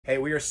Hey,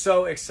 we are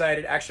so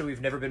excited. Actually,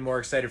 we've never been more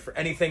excited for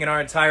anything in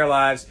our entire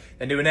lives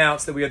than to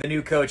announce that we are the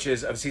new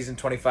coaches of Season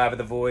 25 of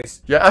The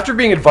Voice. Yeah, after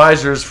being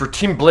advisors for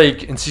Team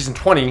Blake in Season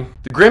 20,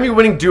 the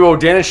Grammy-winning duo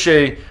Dan and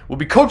Shay will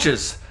be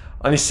coaches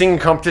on the singing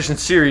competition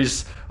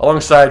series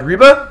alongside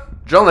Reba,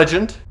 John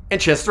Legend, and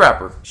Chance the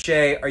Rapper.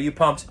 Shay, are you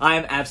pumped? I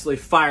am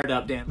absolutely fired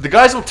up, Dan. The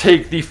guys will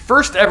take the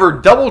first ever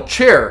double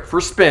chair for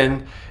a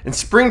spin in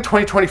spring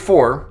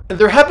 2024, and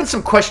there have been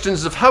some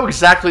questions of how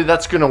exactly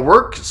that's going to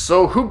work,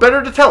 so who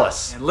better to tell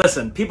us? And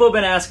listen, people have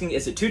been asking,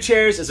 is it 2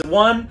 chairs? Is it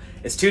 1?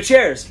 It's 2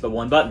 chairs, but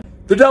 1 button.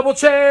 The double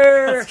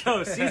chair! Let's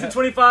go. Season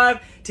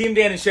 25, Team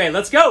Dan and Shay.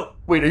 Let's go!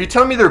 Wait, are you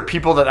telling me there are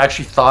people that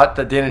actually thought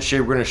that Dan and Shay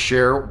were going to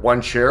share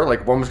one chair,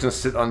 like one was going to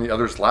sit on the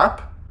other's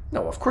lap?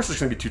 No, of course there's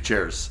going to be 2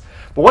 chairs.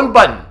 But 1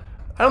 button.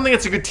 I don't think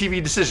it's a good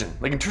TV decision,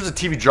 like in terms of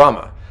TV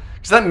drama.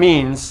 Because that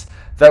means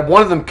that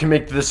one of them can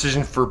make the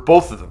decision for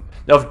both of them.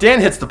 Now, if Dan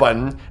hits the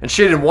button and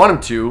Shay didn't want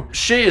him to,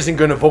 Shay isn't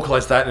going to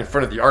vocalize that in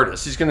front of the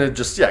artist. He's going to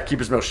just, keep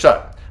his mouth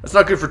shut. That's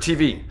not good for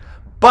TV.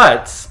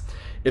 But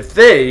if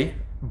they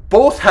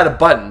both had a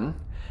button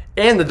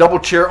and the double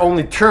chair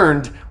only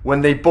turned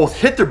when they both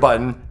hit their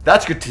button,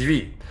 that's good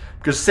TV.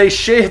 Because say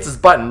Shay hits his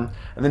button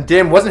and then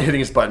Dan wasn't hitting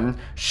his button,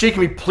 Shay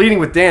can be pleading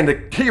with Dan to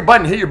hit your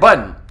button, hit your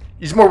button.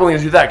 He's more willing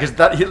to do that because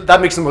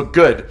that makes him look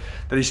good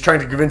that he's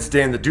trying to convince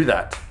Dan to do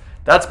that.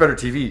 That's better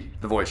TV,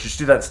 The Voice. You should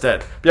do that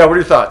instead. But yeah, what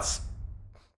are your thoughts?